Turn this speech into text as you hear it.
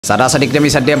Sadaasa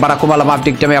 28 bara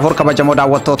 2024 kabajamoo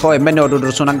daawwattoota OMN oduu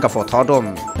dursuun hangafoota oduu.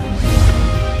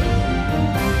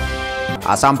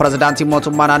 Asaan pirezidaantii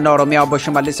mootummaa naannoo Oromiyaa obbo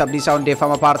Shimallis Abdiisaa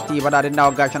hundeeffama paartii badhaadhinaa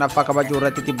waggaa 5ffaa kabajuu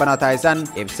irratti tibbana taasisan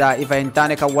ibsa ifa hin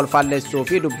taane kan wal faallessuu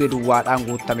fi dubbii duwwaadhaan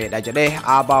guutamedha jedhee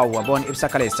ABO'n ibsa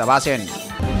kaleessa baaseen.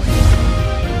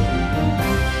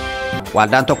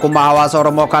 Waldaan tokkummaa hawaasa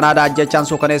Oromoo Kanaadaa ajjechaan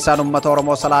suukaneessaan uummata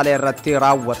Oromoo Salaalee irratti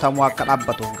raawwatamu akka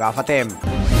dhaabbatu gaafate.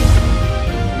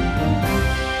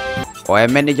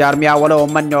 OMN jaarmiyaa wala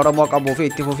uummanni Oromoo qabuu fi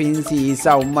itti fufiinsi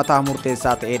isaa uummata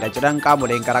murteessaa ta'edha jedhan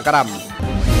qaamoleen garaagaraa.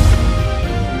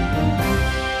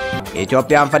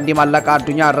 Itoophiyaan fandii maallaqaa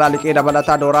addunyaa irraa liqii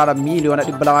dabalataa doolaara miiliyoona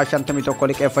 251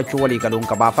 liqeeffachuu walii galuun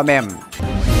gabaafame.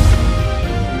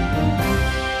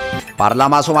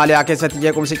 Paarlaamaa Somaaliyaa keessatti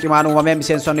jeequmsi cimaan uumamee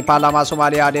miseensonni paarlaamaa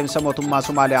Somaaliyaa adeemsa mootummaa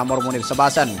Somaaliyaa mormuun ibsa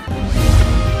baasan.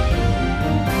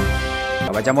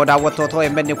 Kabajamoo daawwattoota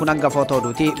OMN kun hangafoota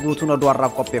oduuti guutuun oduu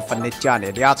har'aaf qopheeffanne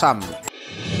jaanee dhiyaata.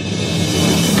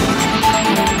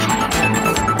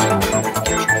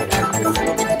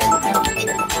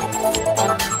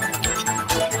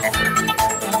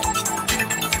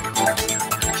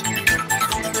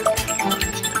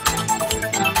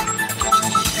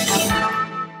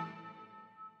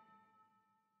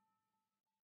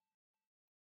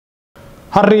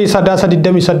 Harri Sadaasa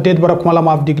 28 bara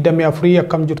 2024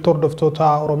 akkam jirtu hordoftoota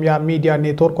Oromiyaa Miidiyaa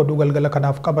Neetwoork oduu galgala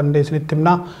kanaaf qabannee isinitti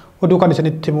himna. Oduu kan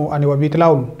isinitti himu ani Wabii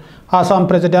Xilaa'uun. Haasaan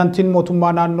pirezidaantiin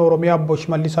mootummaa naannoo Oromiyaa obbo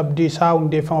Shimallis Abdiisaa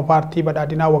hundeeffama paartii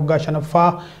badhaadhinaa waggaa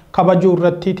 5ffaa kabajuu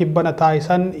irratti tibbana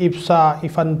taasisan ibsa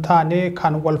ifa hin taane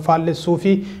kan wal faallessuu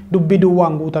fi dubbii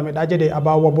duwwaan guutamedha jedhe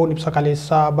ABO'n ibsa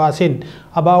kaleessa baaseen.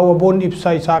 ABO'n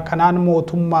ibsa isaa kanaan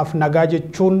mootummaaf nagaa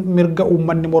jechuun mirga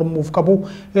uummanni mormuuf qabu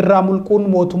irraa mulquun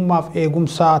mootummaaf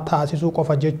eegumsa taasisuu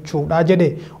qofa jechuudha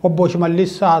jedhe. Obbo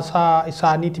Shimallis haasaa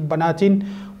isaanii tibbanaatiin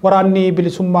Waraanni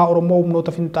Bilisummaa Oromoo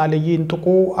humnoota finxaaleeyyiin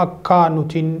tuquu akka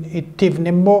nutiin ittiifne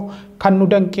immoo kan nu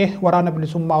danqe Waraana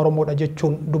Bilisummaa Oromoodha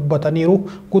jechuun dubbataniiru.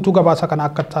 Guutuu gabaasa kana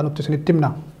akka taanutti isinitti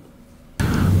himna.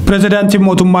 Pirezidaantiin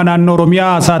mootummaa naannoo Oromiyaa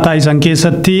haasaa taasisan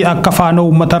keessatti akka faanoo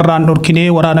uummatarraan dhorkinee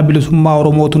Waraana Bilisummaa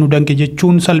Oromootu nu danqe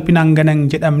jechuun salphinaan ganan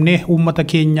jedhamne uummata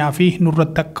keenyaa fi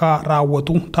nurratti akka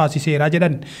raawwatu taasiseera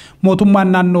jedhan.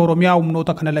 Mootummaan naannoo Oromiyaa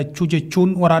humnoota kana lachuu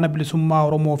jechuun Waraana Bilisummaa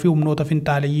Oromoo fi humnoota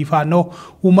finxaaleeyyii faanoo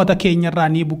uummata keenyarraa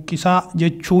ni buqqisaa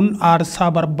jechuun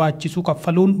aarsaa barbaachisu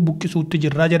kaffaluun buqqisuutti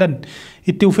jirra jedhan.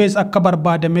 Itti ufees akka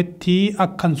barbaadametti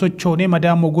akkan sochoone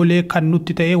madaa mogolee kan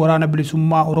nutti ta'e Waraana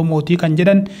Bilisummaa Oromooti kan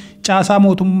jedhan caasaa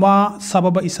mootummaa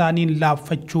sababa isaaniin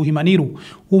laaffachuu himaniiru.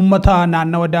 Uummata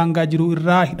naannawa daangaa jiru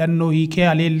irraa hidhannoo hiikee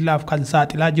aleellaaf kan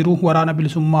saaxilaa jiru Waraana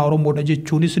Bilisummaa Oromoodha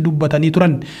jechuunis dubbatanii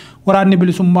turan. Waraanni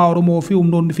Bilisummaa Oromoo fi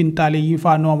humnoonni finxaaleeyyii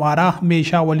faanoo Amaaraa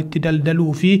meeshaa walitti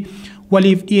daldaluu fi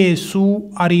waliif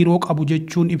dhiyeessuu hariiroo qabu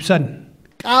jechuun ibsan.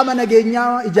 Qaama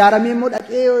nageenyaa ijaaramee immoo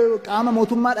dhaqee qaama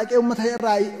mootummaa dhaqee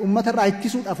uummata irraa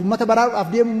ittisuudhaaf uummata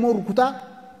baraaruudhaaf deemu immoo rukutaa.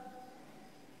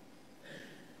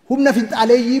 Humna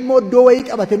finxaaleeyyii immoo iddoo wayii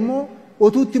qabate immoo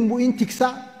otuu ittiin bu'iin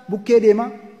tiksaa bukkee deema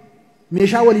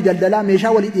meeshaa walii daldalaa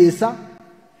meeshaa walii dhiyeessaa.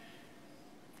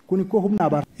 Kun ikkoo humna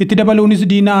abaara. Itti dabaluunis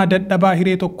diinaa dadhabaa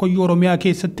hiree tokkoyyuu Oromiyaa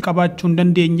keessatti qabaachuu hin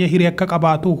dandeenye hiree akka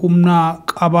qabaatu humna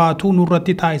qabaatu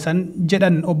nurratti taasisan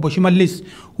jedhan obbo Shimallis.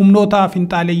 Humnoota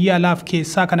finxaaleeyyii alaaf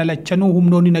keessaa kana lachanuu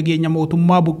humnoonni nageenya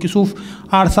mootummaa buqqisuuf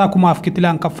aarsaa kumaaf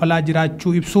kitilaan kaffalaa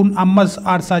jiraachuu ibsuun ammas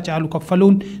aarsaa caalu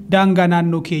kaffaluun daangaa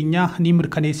naannoo keenyaa ni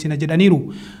mirkaneessina jedhaniiru.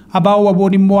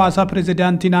 ABO'n immoo haasaa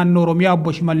pirezidaantii naannoo Oromiyaa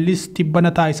obbo Shimallis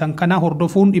tibbana taasisan kana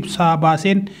hordofuun ibsa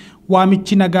baaseen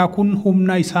waamichi nagaa kun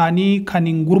humna isaanii kan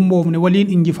hin gurmoofne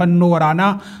waliin injifannoo waraanaa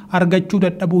argachuu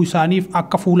dadhabuu isaaniif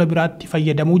akka fuula biraatti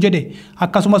fayyadamuu jedhe.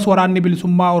 Akkasumas Waraanni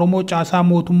Bilisummaa Oromoo caasaa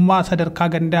mootummaa sadarkaa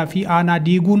gandaa fi aanaa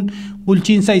diiguun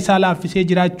bulchiinsa isaa laaffisee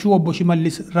jiraachuu obbo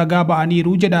Shimallis ragaa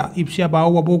ba'aniiru jedha ibsi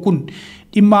ABO'n kun.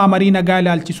 Dhimma marii nagaa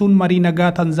ilaalchisuun marii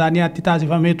nagaa Tanzaaniyaatti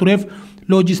taasifamee tureef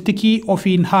loojistikii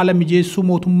ofiin haala mijeessuu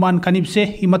mootummaan kan ibse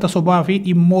himata sobaa fi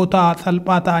dhimmoota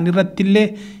salphaa ta'an irratti illee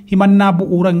himannaa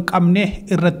bu'uura hin qabne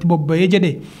irratti bobba'ee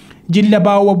jedhe. Jilli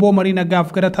ABO'n marii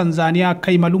nagaaf gara Tanzaaniyaa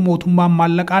akka imalu mootummaan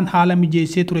maallaqaan haala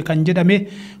mijeessee ture kan jedhame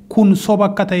kun soba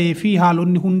akka ta'ee fi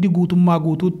haalonni hundi guutummaa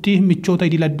guutuutti michoota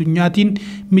idil addunyaatiin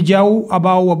mijaa'uu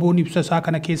ABO'n ibsa isaa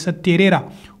kana keessatti hireera.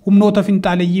 Humnoota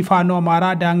finxaaleeyyii faanoo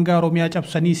Amaaraa daangaa Oromiyaa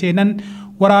cabsanii seenan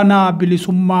waraana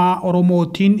bilisummaa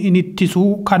Oromootiin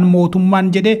inittisuu kan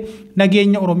mootummaan jedhe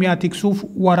nageenya Oromiyaa tiksuuf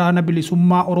waraana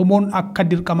bilisummaa Oromoon akka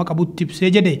dirqama qabutti ibsee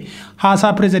jedhe.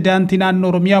 Haasaa pirezidaantii naannoo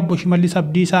Oromiyaa obbo Shimallis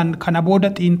Abdiisaan kana booda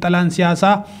xiinxalaan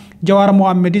siyaasaa Jawaar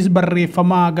Mohaammedis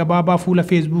barreeffama gabaabaa fuula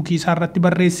Feesbuukii isaa irratti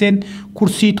barreesseen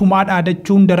kursii tumaa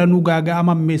dhaadachuun daranuu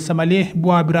gaaga'ama ammeessa malee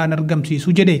bu'aa biraan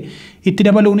argamsiisu jedhe. Itti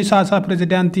dabaluunis haasaa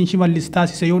pirezidaantiin Shimallis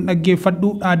taasise yoon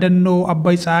dhaggeeffadhu dhaadannoo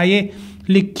Abdiisaa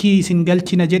likkii isin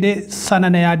galchina jedhe sana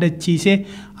na yaadachiise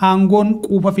aangoon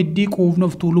quufa fiddii quufni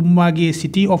of tuulummaa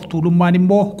geessitii of tuulummaan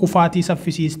immoo kufaatii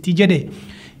saffisiistii jedhe.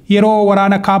 Yeroo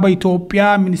waraana kaaba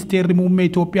Itoophiyaa ministeerri muummee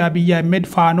Itoophiyaa Abiyyi Ahmed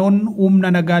faanoon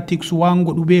humna nagaa tiksu waan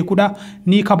godhu beekudha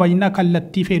ni kabajna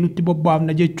kallattii feenutti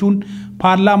bobbaafna jechuun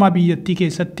paarlaamaa biyyattii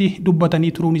keessatti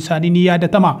dubbatanii turuun isaanii ni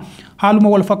yaadatama. Haaluma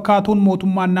wal fakkaatuun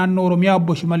mootummaan naannoo Oromiyaa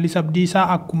obbo Shimallis Abdiisaa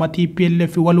akkuma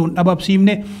TPLF waloon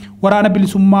dhabamsiifne waraana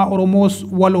bilisummaa Oromoos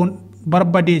waloon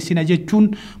barbadeessina jechuun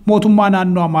mootummaa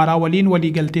naannoo Amaaraa waliin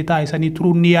waliigaltee taasisanii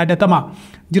turuun ni yaadatama.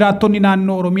 Jiraattonni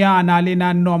naannoo Oromiyaa aanaalee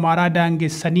naannoo Amaaraa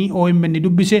daangessanii OMN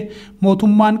dubbise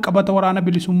mootummaan qabata waraana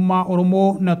bilisummaa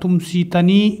Oromoo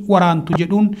natumsiitanii waraantu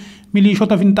jedhuun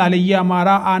miliishota finxaaleeyyii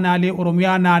Amaaraa aanaalee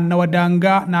Oromiyaa naannawa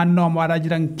daangaa naannoo Amaaraa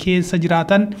jiran keessa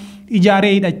jiraatan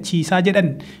ijaaree hidhachiisaa jedhan.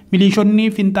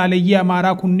 Miliishonni finxaaleeyyii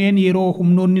Amaaraa kunneen yeroo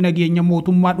humnoonni nageenya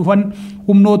mootummaa dhufan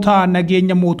humnoota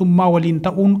nageenya mootummaa waliin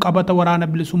ta'uun qabata waraana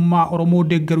bilisummaa Oromoo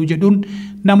deeggaru jedhuun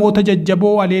namoota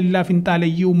jajjaboo aleellaa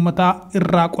finxaaleeyyii uummataa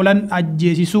irraa qolan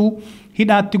ajjeesisuu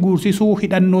hidhaatti guursisuu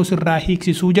hidhannoo sirraa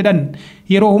hiiksisuu jedhan.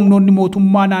 Yeroo humnoonni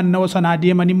mootummaa naannawa sanaa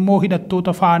deeman immoo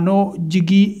hidhattoota faanoo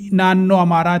jigii naannoo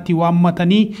Amaaraatii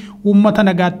waammatanii uummata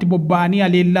nagaatti bobba'anii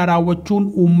aleellaa raawwachuun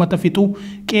uummata fixu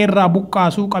qeerraa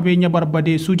buqqaasuu qabeenya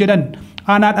barbadeessuu jedhan.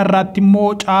 Aanaa dharraatti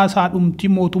immoo caasaa dhumti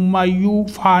mootummaayyuu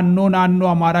faannoo naannoo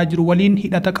Amaaraa jiru waliin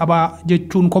hidhata qabaa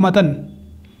jechuun komatan.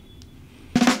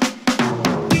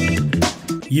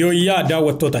 Yooyyaa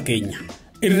daawwattoota keenya.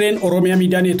 Irreen Oromiyaa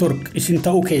Miidiyaa Neetwork isin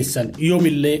ta'uu keessan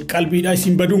yoomillee qalbiidhaa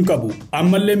isin baduun qabu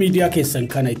ammallee miidiyaa keessan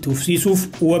kana itti ufsiisuuf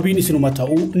wabiin isinuma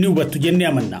ta'uu ni hubattu jennee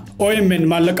amanna. OMN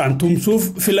maallaqaan tumsuuf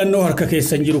filannoo harka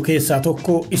keessan jiru keessaa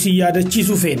tokko isin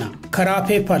yaadachiisuu feena. Karaa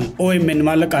PayPal OMN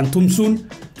maallaqaan tumsuun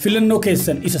filannoo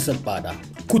keessan isa salphaadha.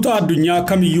 Kutaa addunyaa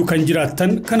kamiyyuu kan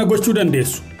jiraattan kana gochuu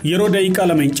dandeessu. Yeroo daqiiqaa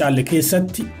lama hin caalle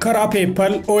keessatti karaa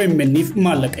PayPal OMN'if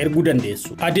maallaqa erguu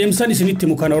dandeessu. Adeemsan isinitti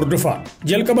himu kana hordofaa.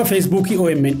 Jalqaba Feesbuukii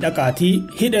OMN dhaqaatii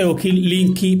hidha yookiin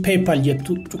liinkii PayPal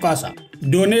jettu tuqaasa.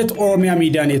 Donate Oromiyaa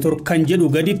Miidiyaa Neetwork kan jedhu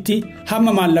gaditti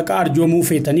hamma maallaqa arjoomuu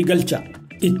feetanii galcha.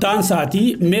 Ittaan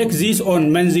saatii make this on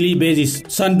monthly basis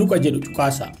sanduqa jedhu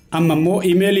tuqaasa. Amma immoo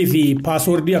emailii fi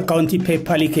paaswordii akkaawuntii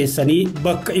PayPal keessanii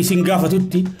bakka isin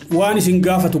gaafatutti waan isin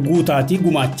gaafatu guutaatii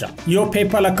gumaacha. Yoo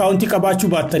PayPal akkaawuntii qabaachuu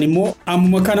baattan immoo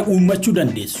ammuma kana uummachuu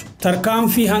dandeessu.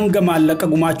 Tarkaanfii hanga maallaqa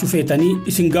gumaachuu feetanii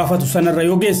isin gaafatu sanarra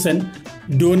yoo geessan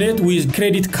donate with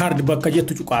credit card bakka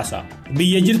jettu tuqaasa.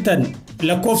 Biyya jirtan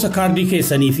lakkoofsa kaardii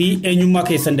keessanii fi eenyummaa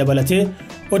keessan dabalatee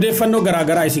odeeffannoo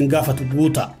garaagaraa isin gaafatu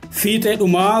guuta. Fiixee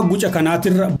dhumaa guca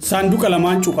kanaatirra saanduqa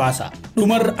lamaan cuqaasa.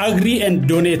 Dhumarra agree and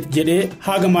donate jedhee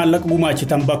haga maallaqa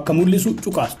gumaachitan bakka mul'isu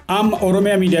cuqaasa. Amma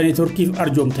Oromiyaa Miidiyaa Neetworkiif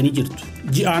arjoomtanii jirtu.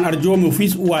 Ji'aan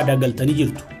arjoomuufis waadaa galtanii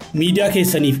jirtu. Miidiyaa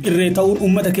keessaniif irree ta'uun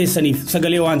uummata keessaniif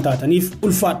sagalee waan taataniif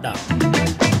ulfaadhaa.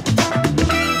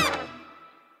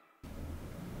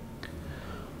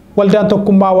 Waldaan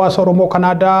tokkummaa hawaasa Oromoo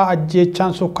Kanaadaa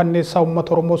ajjeechaan suukkanneessaa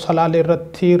uummata Oromoo Salaalee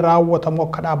irratti raawwatamu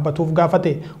akka dhaabbatuuf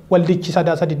gaafate. Waldichi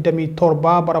Sadaasa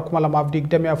 27 bara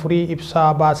 2024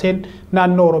 ibsa baaseen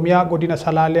naannoo Oromiyaa godina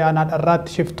Salaalee aanaa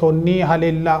dharraatti shiftoonni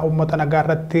haleellaa uummata nagaa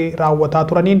irratti raawwataa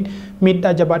turaniin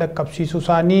miidhaa jabaa dhaqqabsiisuu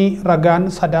isaanii ragaan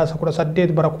Sadaasa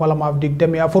 18 bara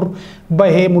 2024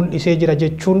 bahee mul'isee jira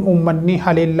jechuun uummanni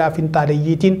haleellaa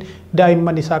finxaaleeyyiitiin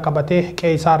daa'imman isaa qabatee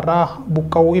qe'eerraa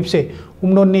buqqa'uu ibse.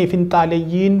 Humnoonni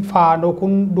finxaaleeyyiin faanoo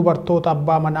kun dubartoota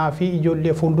abbaa manaa fi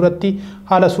ijoollee fuulduratti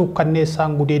haala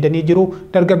suukkanneessaan gudeedanii jiru.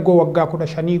 Dargaggoo waggaa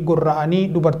 15 gorra'anii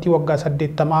dubartii waggaa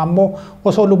 80 ammoo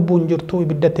osoo lubbuun jirtu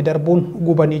ibiddatti darbuun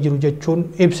gubanii jiru jechuun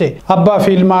ibse. Abbaa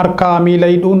fi ilma harkaa miila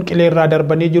hidhuun qileerraa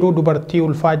darbanii jiru. Dubartii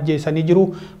ulfaa ajjeesanii jiru.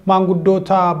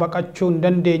 Maanguddoota baqachuu hin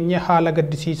dandeenye haala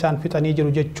gaddisiisaan fixanii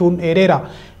jiru jechuun eereera.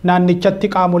 Naannichatti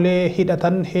qaamolee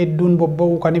hidhatan hedduun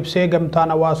bobba'uu kan ibsee gamtaan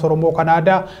hawaasa Oromoo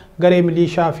Kanaadaa garee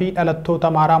milishaa fi dhalattoota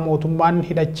Amaaraa mootummaan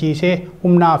hidhachiisee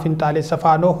humna finxaalessa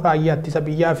faanoo raayyaa ittisa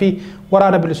biyyaa fi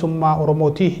waraana bilisummaa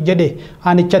Oromooti jedhe.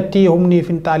 Aanichatti humni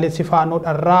finxaalessi faanoo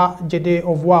dharraa jedhee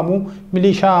of waamu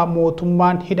milishaa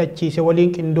mootummaan hidhachiise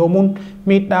waliin qindoomuun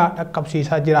miidhaa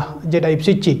dhaqqabsiisaa jira jedha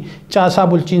ibsichi. Caasaa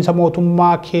bulchiinsa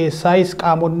mootummaa keessaayis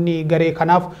qaamonni garee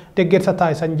kanaaf deeggarsa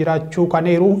taasisan jiraachuu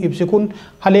kaneeru. Ibsi kun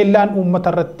haleellaan uummata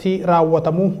irratti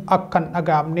raawwatamu akkan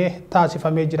dhagaamne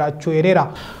taasifamee jiraachuu ereera.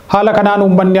 Haala kanaan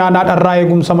uummanni aanaa dharraa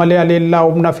eegumsa malee haleellaa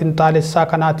humna finxaalessaa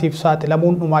kanaatiif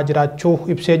saaxilamuun dhumaa jiraachuu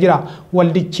ibsee jira.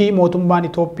 Waldichi mootummaan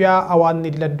Itoophiyaa hawaasni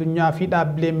idil-addunyaa fi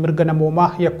dhaabbileen mirga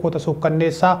namoomaa yakkoota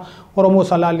suukkanneessaa Oromoo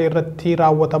Salaalee irratti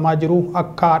raawwatamaa jiru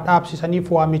akka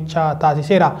dhaabsisaniif waamicha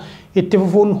taasiseera. Itti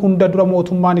fufuun hunda dura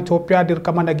mootummaan Itoophiyaa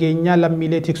dirqama nageenyaa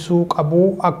lammiilee tiksuu qabu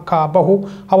akka bahu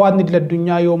hawaasni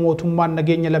idil-addunyaa yoo mootummaan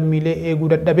nageenya lammiilee eeguu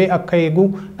dadhabee akka eegu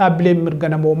dhaabbileen mirga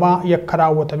namoomaa yakka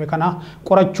raawwatame kana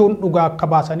qorachuun dhugaa akka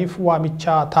baasaniif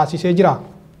waamicha taasisee jira.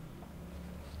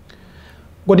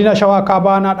 Godina Shawaa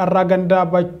Kaabaa dharraa ganda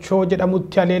Bachoo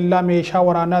jedhamutti haleellaa meeshaa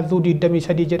waraanaa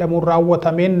Zu-23 jedhamuun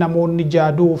raawwatameen namoonni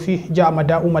 6 fi 6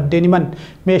 madaa'uu maddeen himan.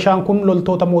 Meeshaan kun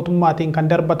loltoota mootummaatiin kan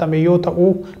darbatame yoo ta'u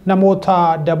namoota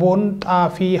daboon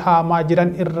xaafii haamaa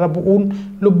jiran irra bu'uun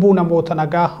lubbuu namoota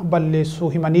nagaa balleessuu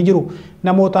himanii jiru.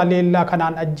 Namoota haleellaa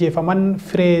kanaan ajjeefaman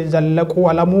Firee Zallaquu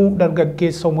Alamuu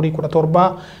dargaggeessa umurii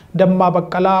 17, Dammaa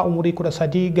Baqqalaa umurii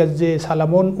 13, Gazzee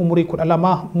Salamoon umurii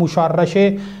 12, Mushaarrashee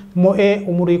Mo'ee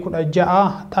umurii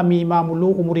 16, Tamiimaa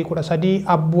Muluu umurii 13,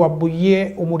 Abbuu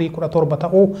Abbuyyee umurii 17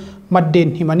 ta'uu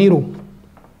maddeen himaniiru.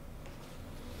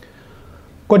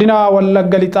 Godina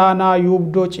Wallagga Lixaanaa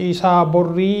Yuubdoo Ciisaa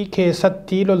Borrii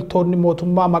keessatti loltoonni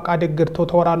mootummaa maqaa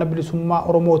deeggartoota waraana bilisummaa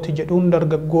Oromooti jedhuun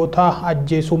dargaggoota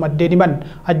ajjeesuu maddeen himan.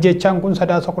 Ajjeechaan kun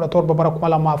Sadaasa 17 bara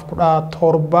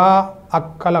 2017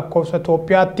 akka lakkoofsa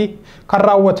Itoophiyaatti kan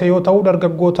raawwate yoo ta'u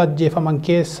dargaggoota ajjeefaman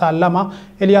keessaa 2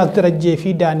 Eliyaas Darajjee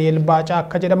fi Daani'el Baacaa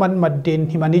akka jedhaman maddeen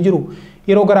himanii jiru.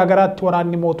 Yeroo garaagaraatti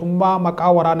waraanni mootummaa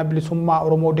maqaa waraana bilisummaa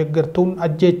Oromoo deeggartuun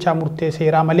ajjeechaa murtee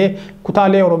seeraa malee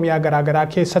kutaalee Oromiyaa garaagaraa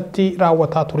keessatti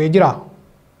raawwataa turee jira.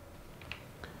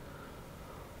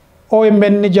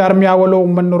 OMN jaarmiyaa waloo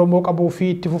uummanni Oromoo qabuu fi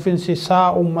itti fufinsi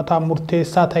isaa uummataan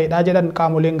murteessaa ta'edha jedhan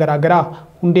qaamoleen garaagaraa.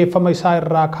 Hundeeffama isaa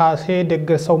irraa kaasee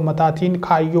deeggarsa uummataatiin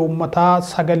kaayyoo uummataa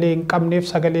sagalee hin qabneef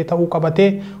sagalee ta'uu qabatee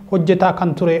hojjetaa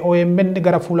kan ture OMN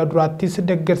gara fuula duraattis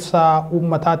deeggarsa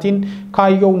uummataatiin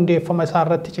kaayyoo hundeeffama isaa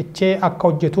irratti cichee akka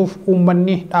hojjetuuf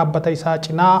uummanni dhaabbata isaa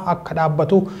cinaa akka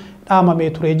dhaabbatu dhaamamee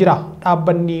turee jira.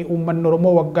 Dhaabbanni uummanni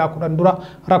Oromoo waggaa 10 dura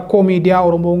rakkoo miidiyaa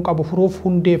Oromoon qabu furuuf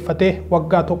hundeeffate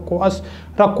waggaa tokko as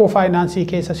rakkoo faayinaansii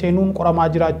keessa seenuun qoramaa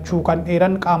jiraachuu kan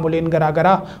eeran qaamoleen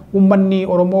garaagaraa uummanni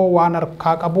Oromoo waan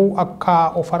harkaa qabu akka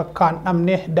of harkaan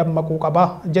dhabne dammaquu qaba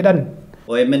jedhan.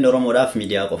 OMN Oromoodhaaf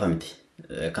miidiyaa qofa miti.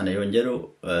 Kana yoon jedhu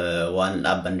waan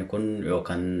dhaabbanni kun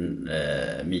yookaan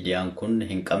miidiyaan kun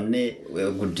hin qabne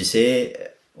guddisee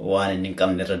waan inni hin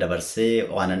qabne irra dabarsee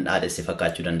waan hin dhaadhesse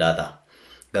fakkaachuu danda'a ta'a.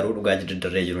 Garuu dhugaa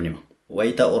dirree jiru nima.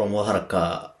 Wayita Oromoo harka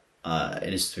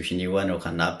institushiniiwwan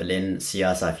yookaan dhaabbileen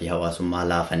siyaasaa fi hawaasummaa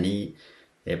laafanii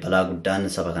balaa guddaan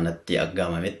saba kanatti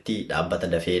aggaamametti dhaabbata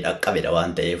dafee dhaqqabedha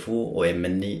waan ta'eefu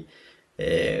OMN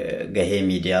gahee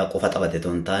miidiyaa qofa taphate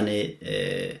osoo hin taane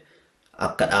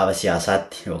akka dhaaba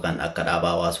siyaasaatti yookaan akka dhaaba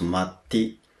hawaasummaatti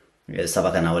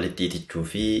saba kana walitti hidhuu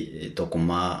fi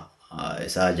tokkummaa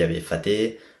isaa jabeeffatee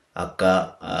akka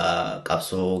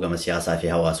qabsoo gama siyaasaa fi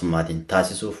hawaasummaatiin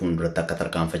taasisuu fuulduratti akka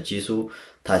tarkaanfachiisu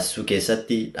taasisuu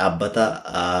keessatti dhaabbata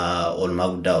oolmaa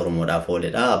guddaa Oromoodhaaf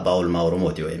ooledha. Abbaa oolmaa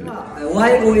Oromooti OMN.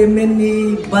 Waa'ee OMN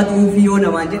baduu fi yoo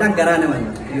namaan jedhan garaa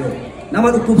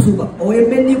nama dhukkubsuu qaba.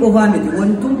 OMN qofaa miti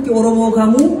wantumti Oromoo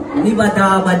kamuu ni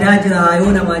badaa jira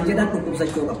yoo namaan jedhan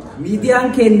dhukkubsachuu qaba.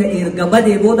 Miidiyaan keenya erga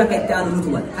badee booda kan itti aanu nutu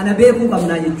bada. Kana beekuu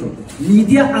qabnaa jechuudha.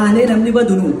 Miidiyaa aanee namni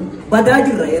badunu badaa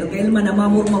jirra erga ilma namaa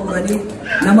morma muranii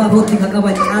nama afootti ka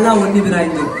qaban caalaa wanni biraa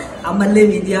hin jiru. Ammallee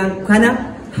miidiyaan kana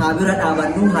haa bira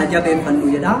dhaabannu haa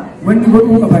jabeeffannu jedha. Wanni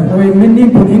godhuu qaban OMN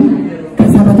kunin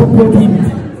kan saba tokkootii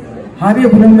miti. Haa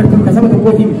beeku namni kan saba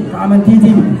tokkootii miti. Ka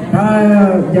amantiitii miti. Ka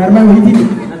jaarmaa wayiitii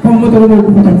miti. Ka uummata Oromoo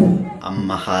gubbatu.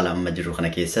 Amma haala amma jiru kana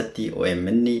keessatti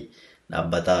OMN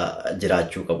dhaabbata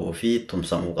jiraachuu qabuu fi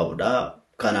tumsamuu qabudha.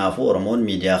 Kanaafuu Oromoon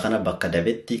miidiyaa kana bakka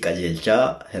dabetti qajeelchaa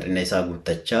hir'ina isaa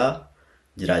guuttachaa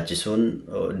jiraachisuun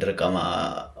dirqama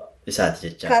isaati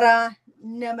jecha. Karaa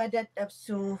nama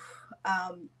dadhabsuu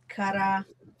karaa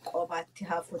qobaatti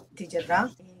hafuutti jirra.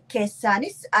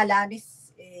 Keessaanis alaanis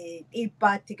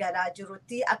dhiibbaatti galaa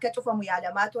jirutti akka cufamu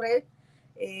yaalamaa ture.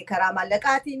 Karaa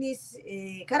maallaqaatiinis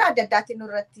karaa adda addaatiin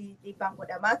irratti dhiibbaan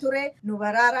godhamaa ture. Nu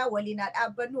baraara waliin haa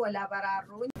dhaabbannu walaa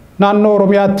baraarru. Naannoo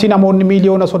Oromiyaatti namoonni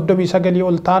miiliyoona 39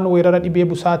 ol ta'an weerara dhibee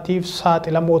busaatiif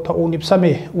saaxilamoo ta'uun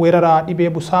ibsame. Weerara dhibee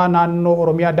busaa naannoo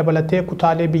Oromiyaa dabalatee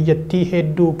kutaalee biyyattii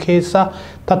hedduu keessa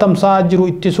tatamsaa jiru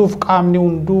ittisuuf qaamni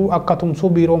hunduu akka tumsuu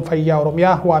biiroon fayyaa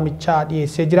Oromiyaa waamichaa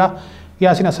dhiyeessee jira.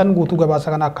 Yaasin Hasan guutuu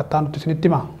gabaasa kana akka ta'an nutti isinitti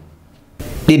hima.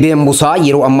 Dhibeen busaa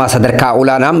yeroo ammaa sadarkaa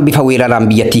olaanaan bifa weeraraan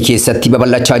biyyattii keessatti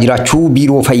babal'achaa jiraachuu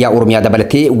biiroo fayyaa Oromiyaa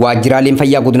dabalatee waajjiraaleen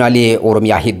fayyaa godinaalee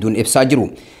Oromiyaa hedduun ibsaa jiru.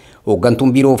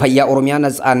 Hooggantuun biiroo fayyaa Oromiyaa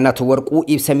Natsaannat Warquu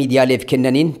ibsa miidiyaaleef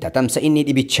kennaniin tatamsa'inni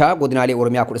dhibichaa godinaalee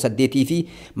Oromiyaa 18 fi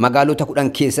magaalota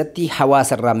 10 keessatti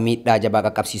hawaasarraa miidhaa jabaa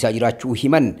qaqqabsiisaa jiraachuu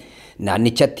himan.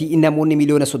 Naannichatti namoonni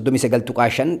miliyoona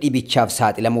 39.5 dhibichaaf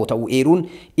saaxilamoo ta'uu eeruun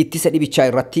ittisa dhibichaa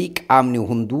irratti qaamni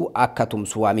hunduu akka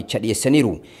tumsu waamicha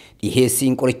dhiyeessaniiru.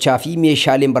 Dhiheessiin qorichaa fi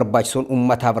meeshaaleen barbaachisoon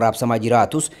uummataaf raabsamaa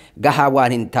jiraatus gahaa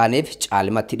waan hin taaneef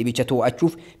caalmatti dhibicha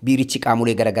to'achuuf biirichi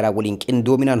qaamolee garaagaraa waliin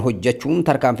qindoominaan hojjechuun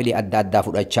tarkaanfilee adda addaa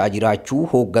fudhachaa jiraachuu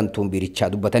hooggantuun biirichaa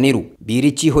dubbataniiru.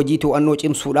 Biirichi hojii to'annoo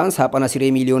cimsuudhaan saaphana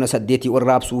siree miliyoona 8 ol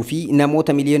raabsuu fi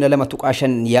namoota miliyoona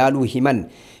 2.5 yaaluu himan.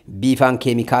 Biifaan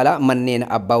keemikaalaa manneen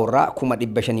abbaa warraa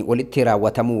 500 olitti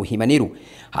raawwatamuu himaniiru.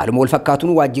 Haaluma wal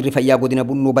fakkaatuun waajjirri fayyaa godina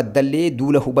Bunnoo Baddallee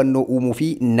duula hubannoo uumuu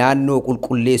fi naannoo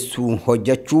qulqulleessuu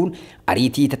hojjechuun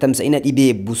ariitii tatamsa'ina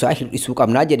dhibee busaa hir'isuu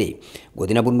qabnaa jedhe.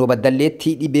 Godina Bunnoo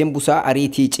Baddalleetti dhibeen busaa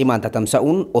ariitii cimaan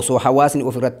tatamsa'uun osoo hawaasni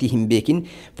ofirratti hin beekin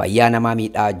fayyaa namaa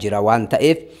miidhaa jira waan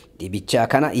ta'eef dhibicha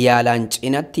kana yaalaan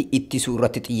cinatti ittisuu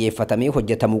irratti xiyyeeffatamee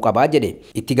hojjetamuu qabaa jedhe.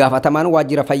 Itti gaafatamaan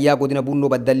waajjira fayyaa godina Bunnoo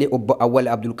Baddallee obbo Awwal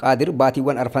Abdul Qaadir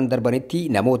baatiiwwan arfan darbanitti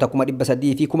namoota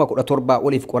 300 fi 1700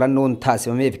 oliif qorannoon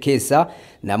taasifameef keessaa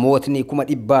namootni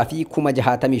 100 fi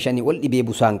 65 ol dhibee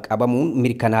busaan qabamuun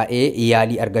mirkanaa'ee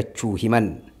yaalii argachuu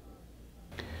himan.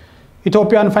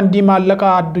 Itoophiyaan fandii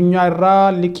maallaqaa addunyaa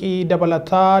irraa liqii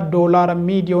dabalataa doolaara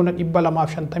miiliyoona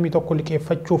 251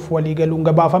 liqeeffachuuf waliigaluun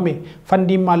gabaafame.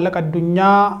 Fandiin maallaqa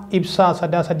addunyaa Ibsa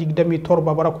Sadaasa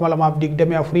 27 bara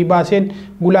 2024 baaseen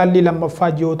gulaallii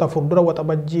lammaffaa ji'oota 4 dura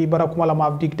waxabajjii bara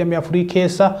 2024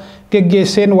 keessa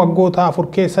geggeesseen waggoota 4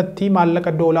 keessatti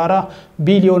maallaqa doolaara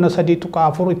biiliyoona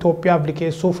 3.4 Itoophiyaaf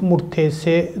liqeessuuf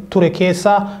murteessee ture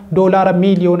keessaa doolaara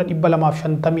miiliyoona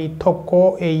 251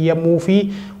 eeyyamuu fi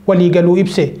waliigaluu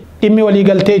ibse. Dhimmi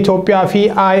waliigaltee Itoophiyaa fi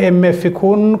IMF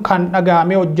kun kan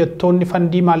dhagahame hojjettoonni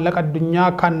fandii maallaqa addunyaa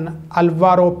kan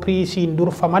Alvaro Prisiin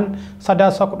durfaman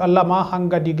Sadaasa 12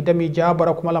 hanga 26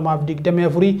 bara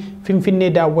 2024 Finfinnee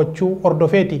daawwachuu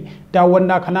hordofeeti.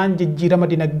 Daawwannaa kanaan jijjiirama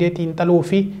dinagdee xiinxaluu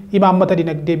fi imaammata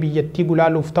dinagdee biyyattii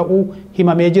gulaaluuf ta'uu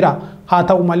himamee jira. Haa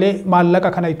ta'u malee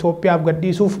maallaqa kana Itoophiyaaf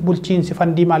gadhiisuuf bulchiinsi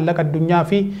fandii maallaqa addunyaa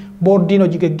fi boordiin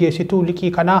hojii gaggeessituu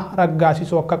liqii kanaa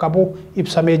raggaasisuu akka qabu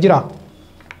ibsamee jira.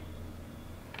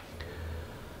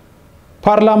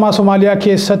 Paarlaamaa Somaaliyaa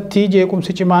keessatti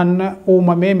jeequmsi cimaan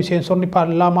uumamee miseensonni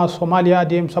paarlaamaa Somaaliyaa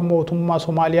adeemsa mootummaa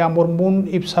Somaaliyaa mormuun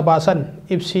ibsa baasan.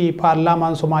 Ibsi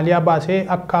paarlaamaan Somaaliyaa baasee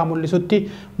akka mul'isutti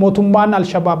mootummaan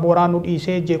Al-Shabaab waraanuu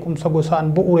dhiisee jeequmsa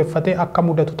gosaan bu'uureffate akka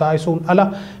mudatu taasisuun ala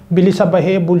bilisa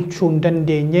bahee bulchuun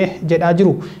dandeenye jedhaa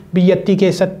jiru. Biyyattii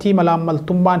keessatti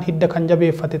malaammaltummaan hidda kan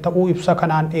jabeeffate ta'uu ibsa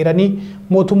kanaan eeranii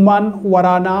mootummaan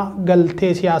waraanaa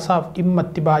galtee siyaasaaf dhimma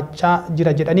itti baachaa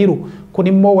jira jedhaniiru. Kun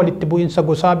immoo walitti bu'iinsa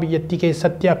gosaa biyyattii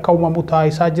keessatti akka uumamu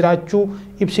taasisaa jiraachuu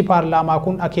ibsi paarlaamaa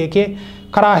kun akeekee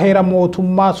karaa heera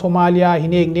mootummaa Somaaliyaa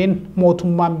hin eegneen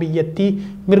mootummaan biyyattii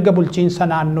mirga bulchiinsa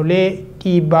naannolee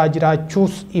dhiibbaa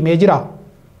jiraachuus himee jira.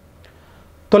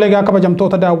 Toleegaa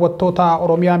kabajamtoota daawwattoota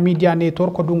Oromiyaa Miidiyaa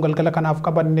Neetwoork oduun galgala kanaaf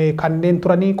qabanne kanneen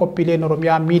turanii qophiileen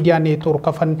Oromiyaa Miidiyaa Neetwoork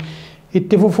hafan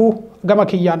itti fufuu gama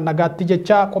kiyyaan nagaatti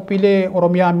jecha qophiilee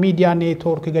Oromiyaa Miidiyaa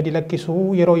Neetwoork gadi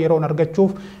lakkisuu yeroo yeroon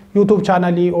argachuuf YouTube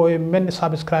chaanalii OMN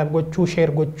subscribe gochuu,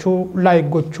 share gochuu, like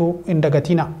gochuu hin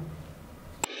dagatina.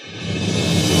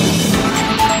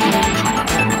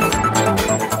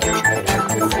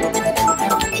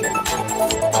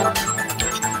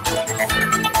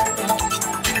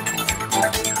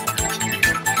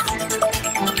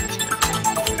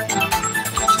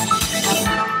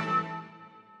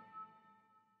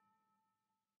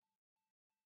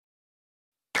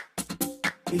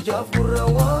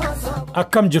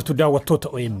 Akkam jirtu daawwattoota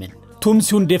OMN.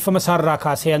 Tumsi hundeeffama saarraa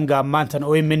kaasee hanga ammaan tan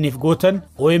OMN'if gootan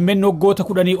OMN waggoota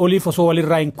 10 oliif osoo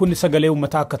walirraa hin kunne sagalee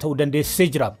uummataa akka ta'uu dandeessisee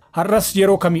jira. Har'as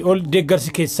yeroo kamii ol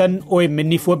deeggarsi keessan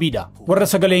OMN'if wabiidha. Warra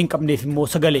sagalee hin qabneef immoo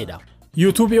sagaleedha.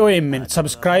 YouTube OMN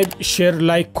subscribe, share,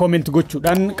 like, comment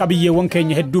gochuudhaan qabiyyeewwan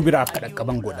keenya hedduu biraa akka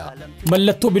dhaqqaban godha.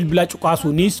 Mallattoo bilbilaa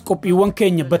cuqaasuunis qophiiwwan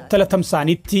keenya battala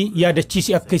tamsaanitti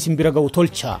yaadachiisi akka isin bira ga'u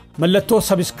tolcha. Mallattoo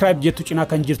subscribe jettu cinaa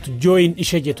kan jirtu join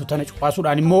ishee jettu tana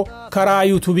cuqaasuudhaan immoo karaa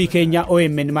YouTube keenya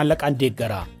OMN maallaqaan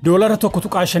deeggara. Doolara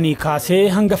 1.5 kaasee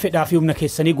hanga fedhaa fi humna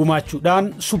keessanii gumaachuudhaan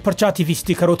super chat fi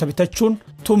stiikeroota bitachuun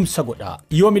tumsa godha.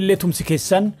 Yoomillee tumsi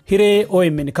keessan hiree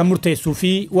OMN kan murteessuu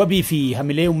fi wabii fi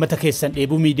hamilee uummata keessan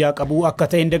dheebuu miidiyaa qabu akka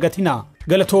ta'e hin dagatina.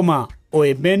 Galatooma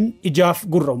OMN ijaaf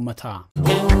gurra uummataa.